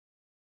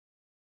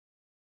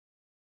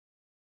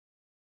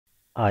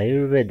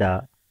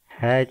Ayurveda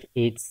has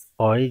its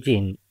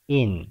origin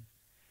इन।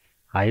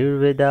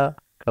 आयुर्वेदा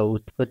का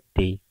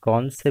उत्पत्ति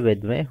कौन से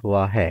वेद में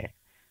हुआ है?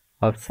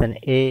 Option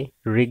A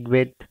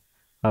Rigveda,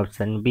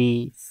 option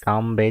B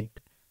Samaveda,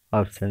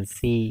 option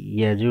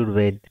C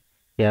Yajurveda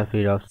या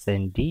फिर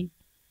option D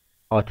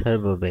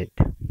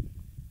Atharvaveda.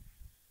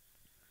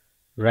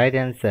 Right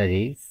answer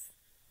is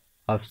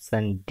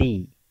option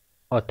D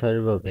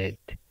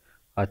Atharvaveda.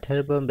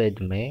 Atharvaveda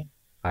में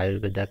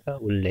आयुर्वेदा का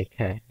उल्लेख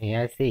है,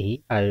 यहाँ से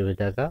ही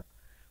आयुर्वेदा का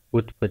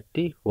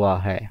उत्पत्ति हुआ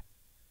है।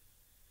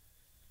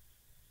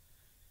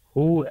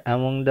 Who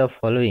among the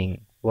following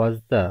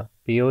was the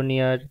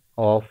pioneer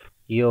of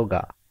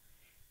yoga?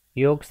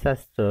 योग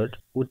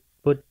शास्त्र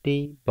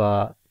उत्पत्ति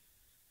व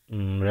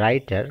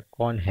राइटर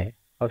कौन है?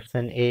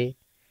 Option A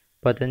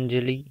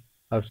Patanjali,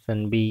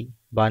 option B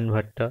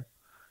Banabhatta,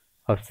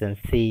 option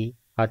C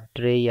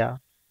Atreya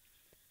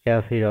या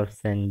फिर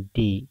option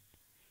D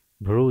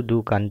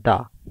भृदुकांता।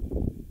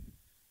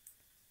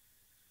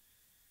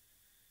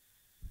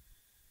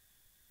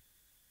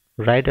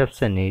 Right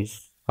option is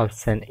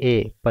option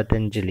A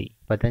Patanjali.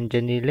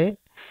 Patanjali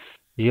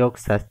योग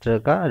शास्त्र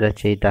का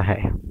रचयिता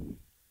है।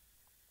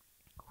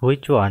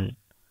 Which one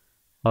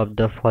of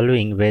the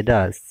following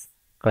Vedas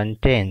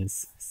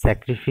contains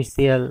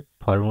sacrificial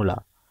formula?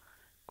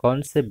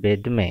 कौन से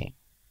वेद में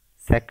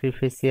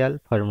sacrificial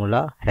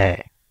formula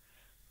है?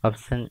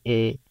 Option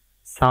A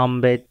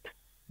Samaveda,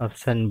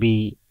 option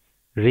B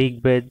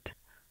Rigveda,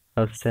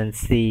 option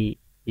C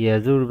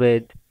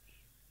Yajurveda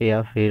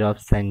या फिर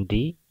ऑप्शन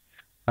डी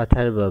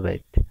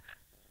अथर्ववेद।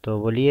 तो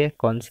बोलिए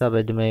कौन सा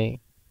वेद में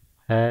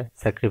है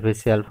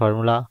sacrificial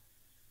formula?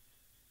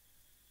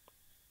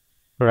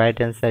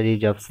 Right answer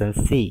is option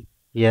C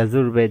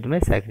Yajurveda में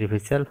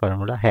सैक्रिफिशियल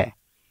फार्मूला है।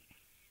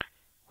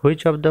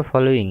 Which of the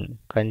following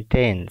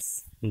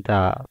contains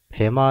the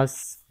famous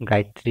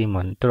Gayatri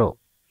मंत्रो?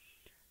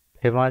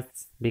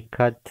 फेमस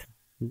विख्यात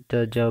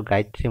जो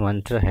गायत्री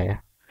मंत्र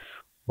है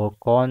वो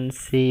कौन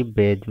सी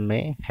वेद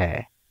में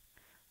है?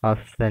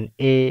 Option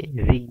A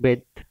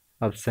Rigveda,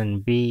 option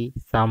B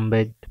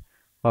Samaveda,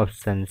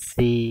 option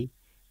C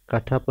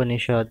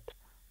Kathopanishad,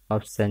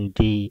 option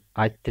D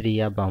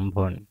Atreya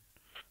ब्राह्मण।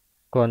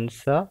 कौन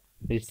सा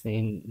इस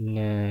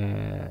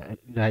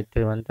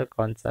गायत्री मंत्र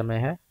कौन सा में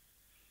है?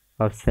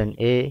 ऑप्शन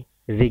ए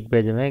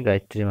ऋग्वेद में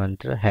गायत्री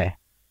मंत्र है।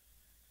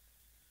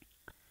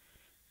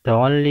 The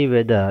only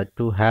Veda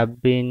to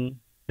have been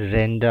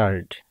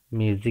rendered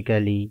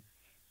musically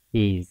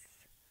is।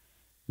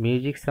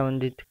 Music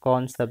संबंधित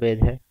कौन सा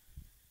वेद है?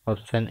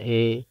 Option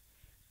A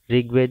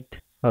Rigveda,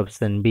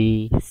 option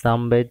B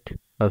Samaveda,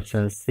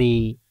 option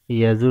C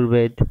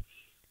Yajurveda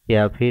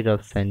या फिर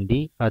ऑप्शन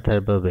डी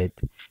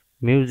अथर्ववेद।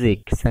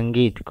 म्यूजिक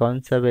संगीत कौन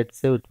सा वेद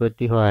से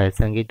उत्पत्ति हुआ है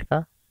संगीत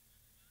का?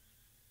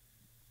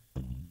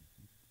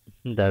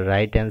 The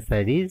right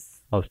answer is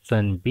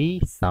option B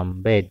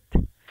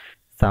Samaveda.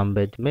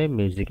 Samaveda में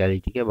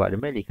म्यूजिकलिटी के बारे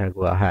में लिखा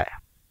हुआ है।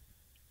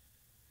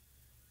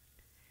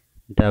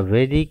 द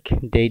वैदिक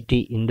deity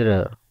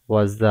Indra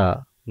was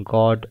the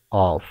god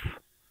of।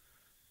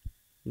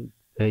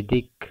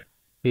 वैदिक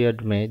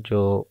पीरियड में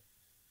जो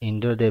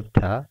इंद्रदेव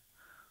था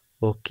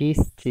वो किस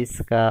चीज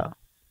का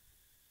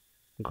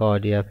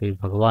गॉड या फिर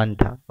भगवान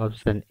था?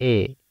 Option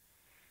A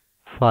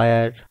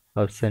fire,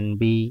 option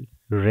B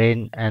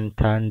rain and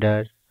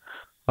thunder,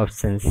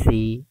 option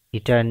C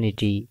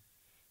eternity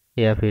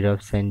या फिर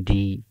ऑप्शन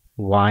डी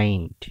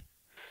वाइंड।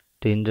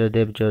 तो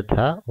इंद्रदेव जो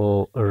था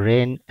वो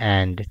रेन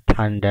एंड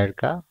थंडर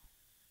का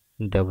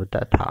देवता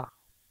था।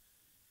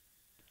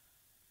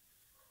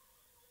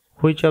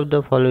 Which of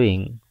the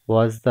following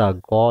was the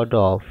god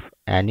of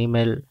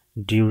animal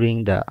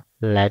during the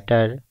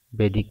latter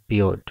Vedic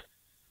period?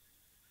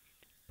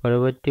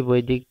 परवर्ती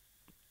वैदिक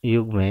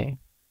युग में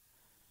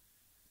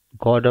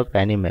गॉड ऑफ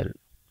एनिमल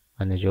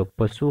माने जो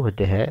पशु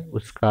होते हैं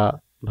उसका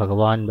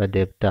भगवान व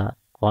देवता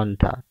कौन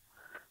था?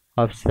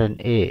 Option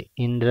A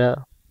Indra,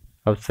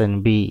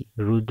 option B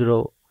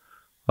रुद्रो,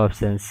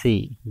 ऑप्शन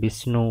सी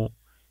विष्णु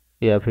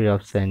या फिर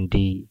ऑप्शन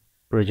डी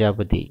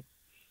प्रजापति।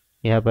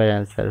 यहाँ पर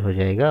आंसर हो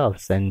जाएगा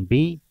option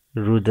B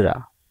Rudra.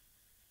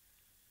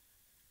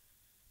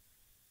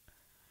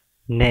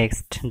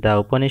 Next, the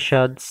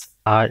Upanishads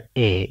R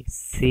A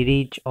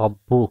series of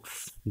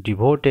books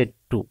devoted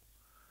to.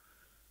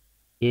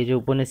 ये जो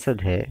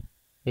उपनिषद है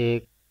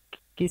ये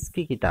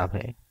किसकी किताब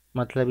है?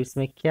 मतलब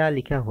इसमें क्या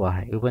लिखा हुआ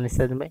है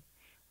उपनिषद में?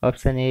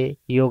 Option A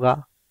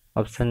yoga,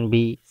 option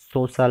B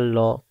social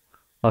law,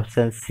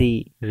 option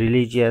C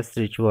religious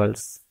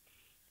rituals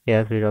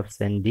या फिर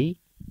ऑप्शन डी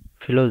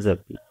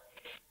फिलोसफी।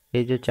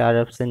 ये जो चार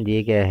ऑप्शन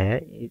दिए गए हैं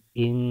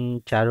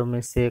इन चारों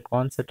में से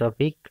कौन सा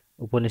टॉपिक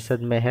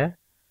उपनिषद में है?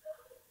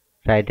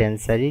 Right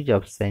answer is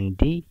option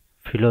D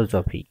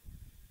philosophy.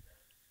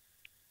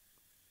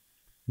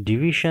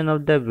 Division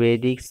of the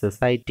Vedic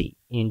society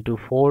into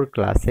 4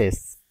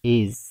 classes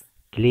is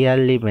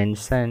clearly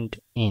mentioned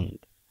in।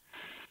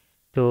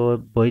 तो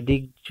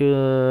वैदिक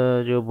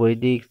जो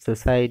वैदिक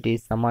सोसाइटी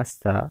समाज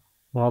था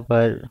वहाँ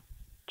पर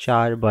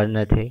 4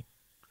 वर्ण थे।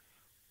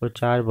 वो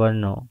 4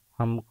 वर्णों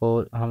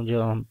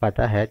हम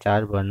पता है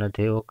चार वर्ण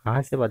थे, वो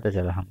कहाँ से पता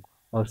चला हमको?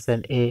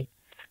 Option A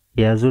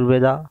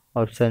Yajurveda,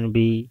 option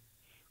B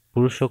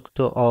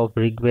पुरुषोक्त of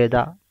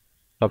Rigveda,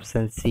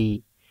 option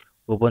C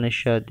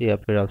उपनिषद, या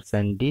फिर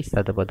ऑप्शन डी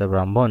शतपथ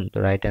ब्राह्मण।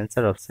 तो right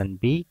answer option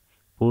B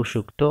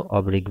पुरुषोक्त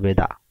of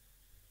Rigveda.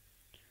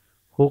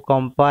 Who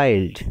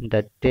compiled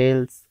the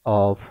tales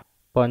of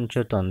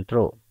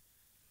पंचतंत्रो?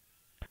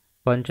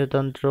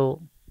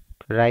 पंचतंत्रो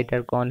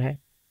writer कौन है?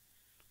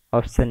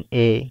 Option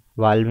A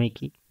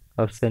Valmiki,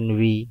 option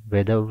B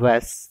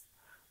Vedvyas,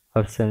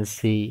 option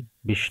C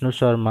Vishnu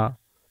Sharma,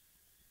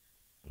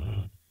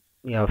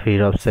 या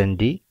फिर ऑप्शन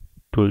डी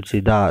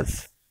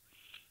तुलसीदास।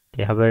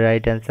 यहाँ पर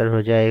राइट आंसर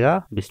हो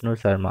जाएगा विष्णु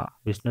शर्मा।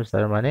 विष्णु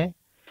शर्मा ने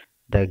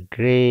the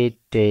great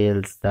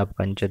tells the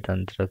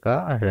Panchatantra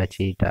का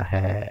रचयिता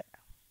है।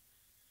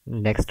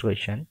 Next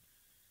question,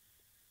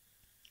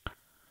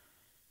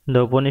 the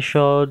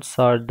Upanishads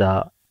are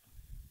the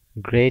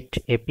great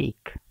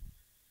epic.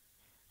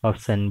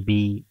 Option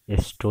B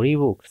story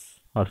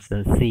books,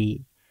 option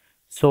C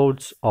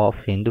source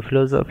of Hindu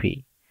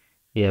philosophy,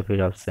 या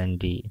फिर ऑप्शन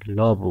डी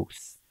लॉ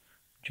बुक्स।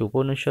 जो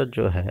उपनिषद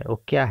जो है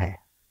वो क्या है?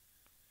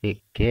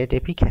 एक ग्रेट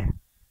एपिक है,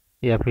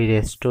 या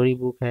फिर स्टोरी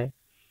बुक है,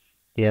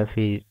 या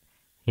फिर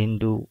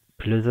हिंदू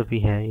फिलोसफी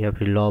है, या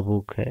फिर लॉ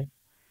बुक है?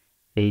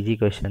 इजी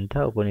क्वेश्चन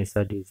था।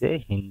 उपनिषद इज ए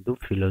हिंदू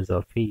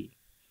फिलोसफी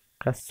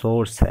का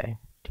सोर्स है।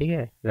 ठीक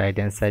है, right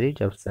answer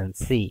is option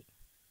C.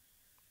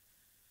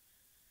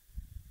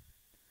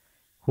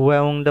 Who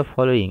among the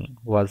following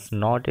was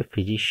not a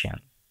physician?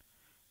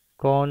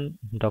 कौन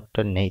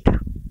डॉक्टर नहीं था?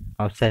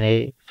 Option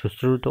A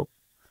सुश्रुतो,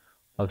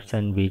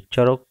 option B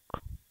Charak,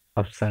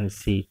 option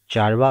C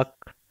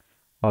Charvaka,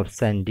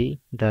 option D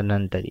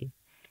Dhanvantari.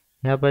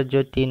 यहाँ पर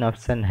जो तीन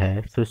ऑप्शन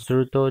है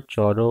सुश्रुतो,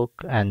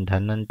 चौरोक एंड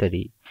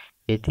धन्वंतरी,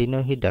 ये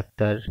तीनों ही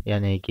डॉक्टर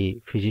यानी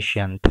कि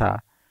फिजिशियन था।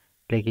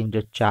 लेकिन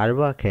जो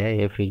चार्वाक है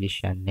ये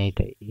फिजिशियन नहीं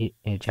था,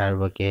 ये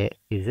चार्वाक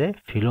इज ए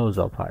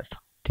फिलोसोफर।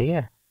 ठीक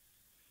है,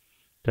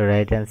 तो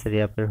राइट आंसर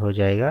यहाँ पर हो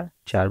जाएगा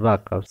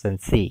चार्वाक, ऑप्शन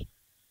सी।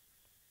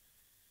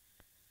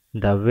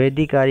 द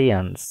वैदिक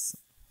Aryans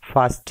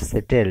first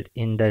settled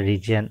in the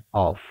reason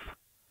of.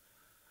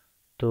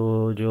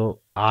 तो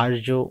जो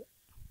आर्यो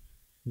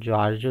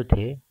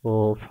थे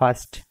वो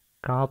फर्स्ट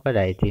कहाँ पर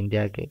आए थे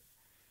इंडिया के?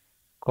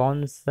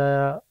 कौन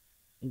सा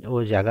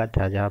वो जगह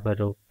था जहाँ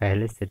पर वो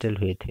पहले सेटल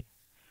हुए थे?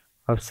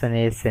 Option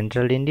A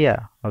central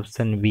India,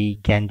 option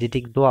B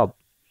Gangetic द्वीप,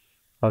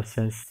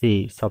 ऑप्शन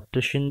सी सप्त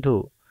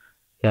सिंधु,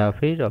 या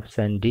फिर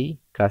option D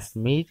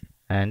Kashmir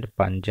and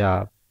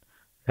Punjab.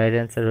 Right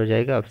answer हो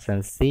जाएगा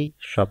ऑप्शन सी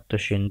सप्त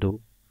सिंधु,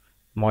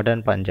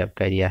 मॉडर्न पंजाब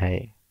का एरिया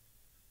है।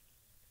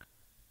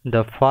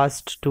 The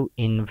first to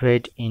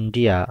invade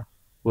India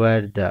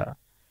were the.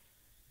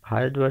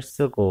 Bharatvarsh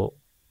को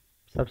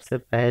सबसे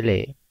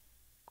पहले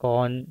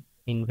कौन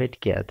इन्वेड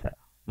किया था,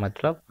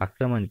 मतलब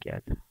आक्रमण किया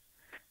था?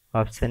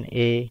 Option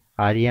A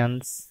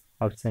Aryans,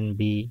 option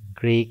B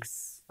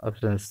Greeks,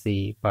 option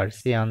C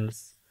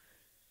Persians,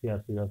 या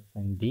फिर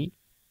ऑप्शन डी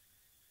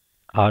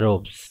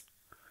अरब्स।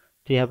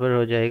 तो यहाँ पर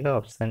हो जाएगा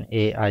option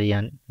A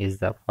Aryan is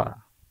the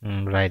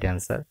right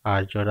answer.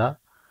 आर्योरा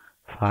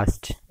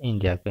first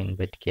India को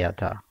इन्वेट किया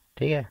था।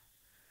 ठीक है,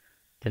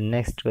 the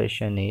next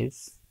question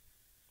is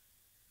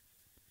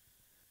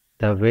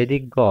the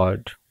वैदिक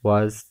God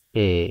was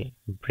a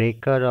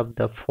breaker of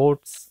the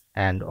forts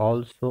and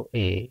also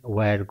a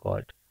were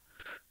god।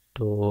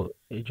 तो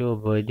जो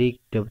वैदिक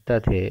देवता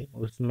थे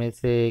उसमें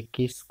से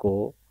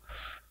किसको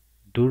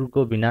दुर्ग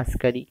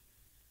विनाशकारी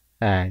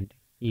एंड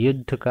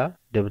युद्ध का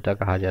देवता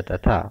कहा जाता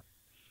था?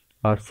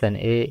 Option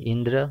A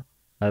Indra,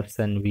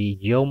 option B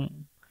Yama,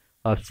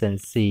 option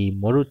C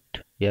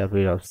मरुत, या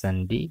फिर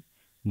ऑप्शन डी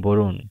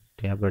वरुण।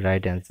 तो यहाँ पर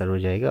राइट आंसर हो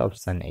जाएगा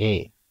ऑप्शन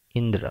ए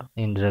इंद्र।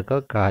 इंद्र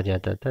को कहा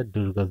जाता था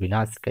दुर्ग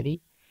विनाशकारी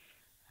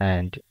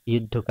एंड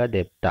युद्ध का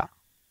देवता।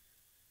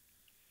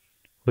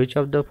 Which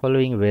of the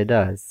following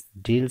Vedas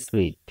deals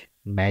with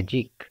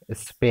magic,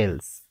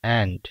 spells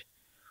and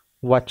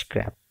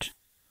witchcraft?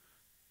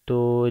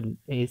 तो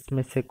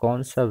इसमें से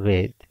कौन सा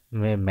वेद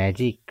में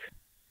मैजिक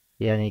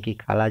यानी कि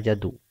काला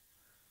जादू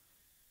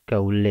का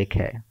उल्लेख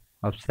है?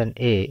 Option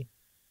A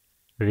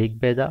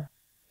Rigveda,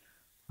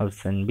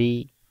 option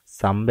B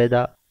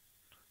Samaveda,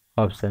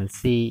 option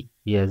C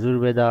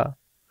Yajurveda,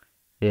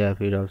 या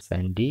फिर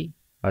ऑप्शन डी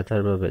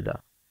अथर्ववेदा।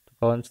 तो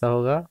कौन सा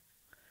होगा?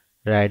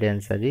 Right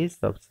answer is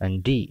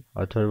option D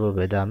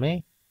Atharvaveda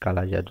में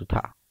काला जादू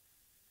था।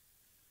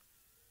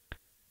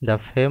 The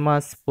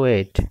famous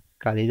poet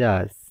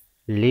Kalidas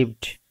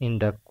lived in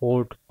the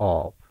court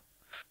of.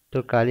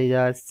 तो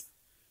कालिदास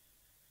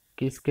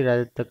किसके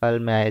राजत्व काल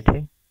में आए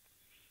थे?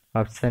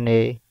 Option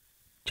A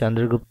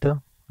Chandragupta,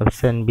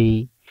 option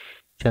B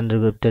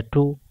Chandragupta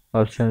to,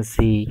 option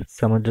C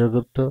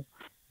Samudragupta,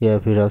 या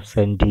फिर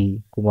ऑप्शन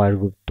डी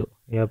कुमारगुप्त।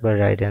 यहाँ पर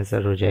राइट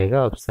आंसर हो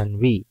जाएगा option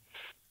B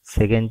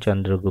second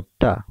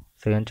Chandragupta.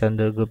 Second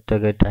Chandragupta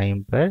के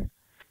टाइम पर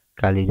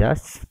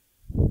कालिदास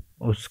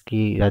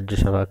उसकी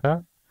राज्यसभा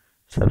का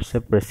सबसे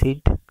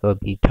प्रसिद्ध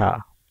कवि था।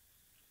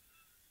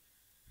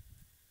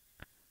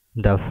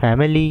 The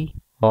family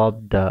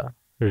of the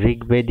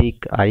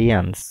Rigvedic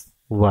Aryans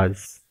was।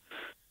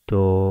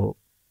 तो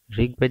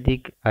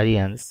ऋग्वेदिक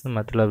आर्यंस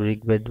मतलब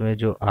ऋग्वेद में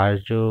जो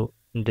आर्यों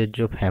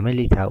जो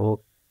फैमिली था वो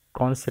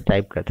कौन से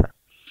टाइप का था?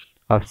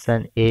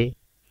 Option A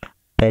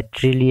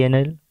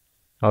पैट्रिलियनल,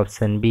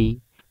 option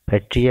B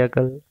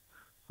पैट्रियाकल,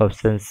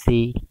 option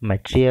C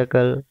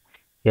मैट्रियाकल,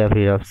 या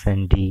फिर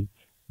ऑप्शन डी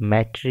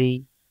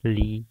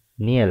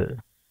मैट्रिलिनियल।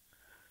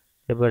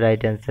 तो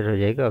राइट आंसर हो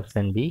जाएगा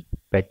ऑप्शन बी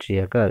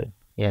पैट्रियाकल,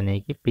 यानी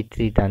कि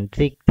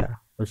पितृतांत्रिक था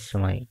उस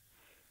समय।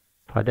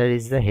 Father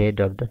is the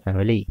head of the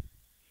family.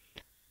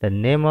 The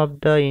name of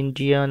the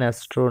Indian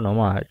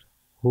astronomer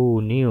who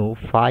knew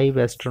 5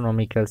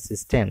 astronomical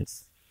systems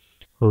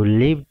who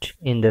lived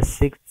in the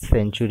 6th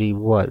century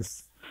was।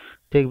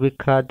 तो एक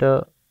विख्यात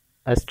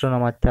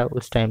एस्ट्रोनॉमर था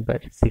उस टाइम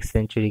पर, 6th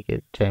सेंचुरी के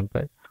टाइम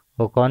पर।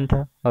 वो कौन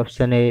था?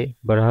 Option A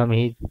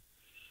ब्रह्महीर,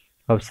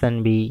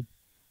 option B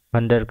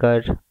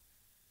Bhandarkar,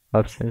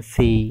 option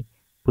C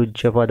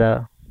पूज्यपदा,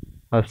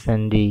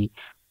 option D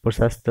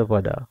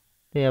प्रशस्तपदा।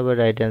 तो यहाँ पर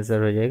राइट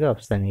आंसर हो जाएगा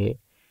option A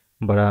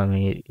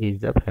Brahmir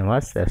is the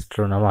famous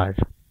astronomer.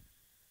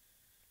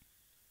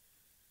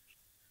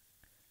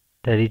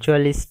 The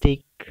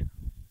ritualistic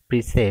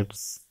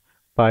precepts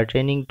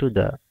pertaining to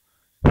the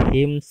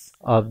hymns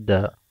of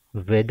the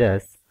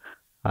Vedas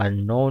are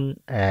known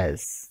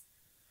as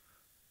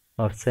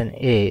option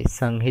A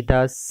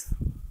Samhitas,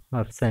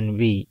 option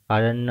B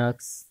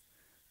Aranyaks,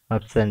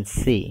 option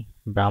C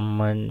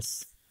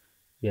Brahmans,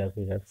 या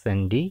फिर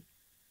option D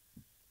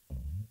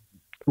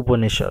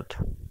उपनिषद।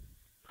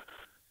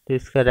 तो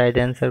इसका right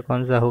answer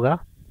कौन सा होगा?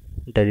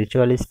 The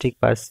ritualistic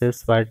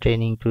precepts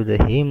pertaining to the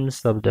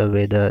hymns of the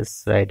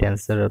Vedas. Right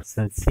answer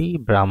option C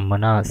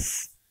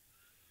Brahmanas.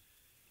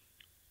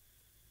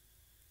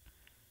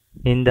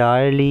 In the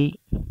early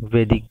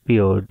Vedic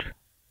period,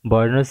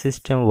 Varna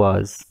system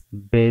was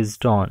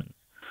based on।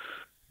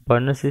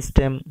 वर्ण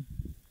system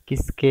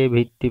किसके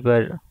भित्ति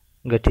पर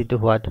गठित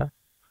हुआ था?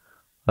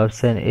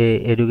 Option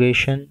A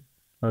education,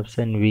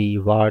 option B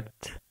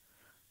worth,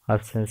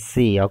 option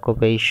C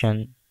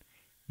occupation,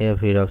 या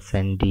फिर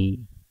option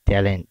D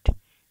talent.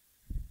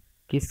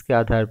 किसके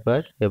आधार पर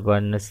ये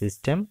वर्ण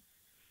सिस्टम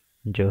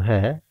जो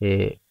है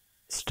ये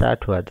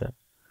स्टार्ट हुआ था?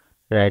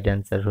 राइट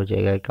आंसर हो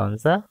जाएगा कौन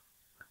सा?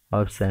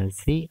 Option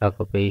C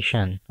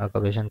occupation.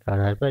 ऑक्यूपेशन के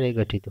आधार पर ये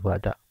गठित हुआ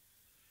था।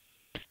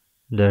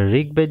 The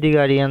Rigvedic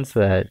Aryans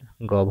were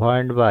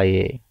governed bye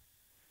A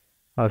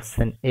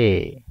option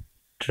a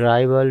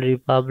tribal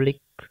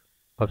Republic,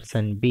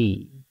 option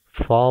B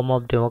form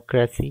of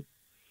democracy,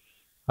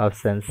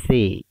 option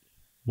C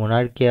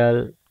monarchical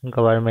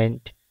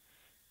government,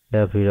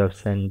 या फिर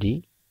option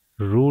D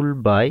rule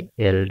by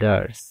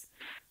elders.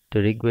 तो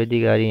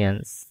ऋग्वेदिक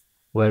आर्यंस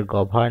वर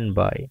गवर्न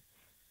बाय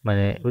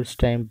माने उस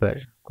टाइम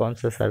पर कौन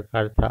सा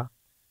सरकार था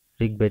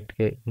ऋग्वेद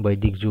के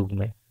वैदिक युग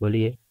में?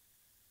 बोलिए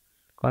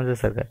कौन सा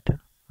सरकार था?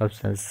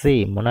 Option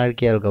C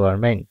monarchical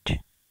government,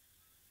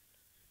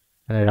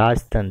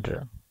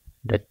 राजतंत्र।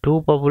 The two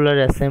popular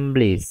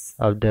assemblies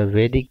of the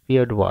वैदिक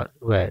पीरियड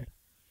वर।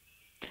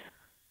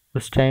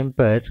 उस टाइम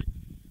पर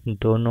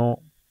दोनों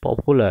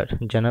पॉपुलर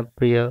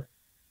जनप्रिय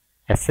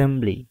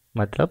असेंबली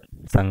मतलब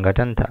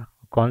संगठन था,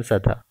 कौन सा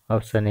था?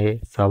 ऑप्शन ए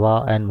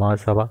सभा and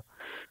Mahasabha,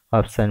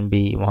 option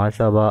B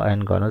Mahasabha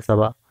and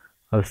गणसभा,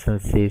 option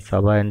C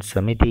सभा एंड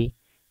समिति,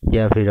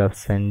 या फिर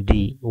option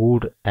D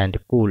would and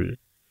cool.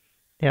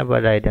 यहाँ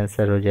पर राइट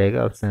आंसर हो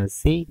जाएगा ऑप्शन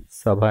सी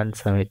सभा एंड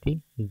समिति।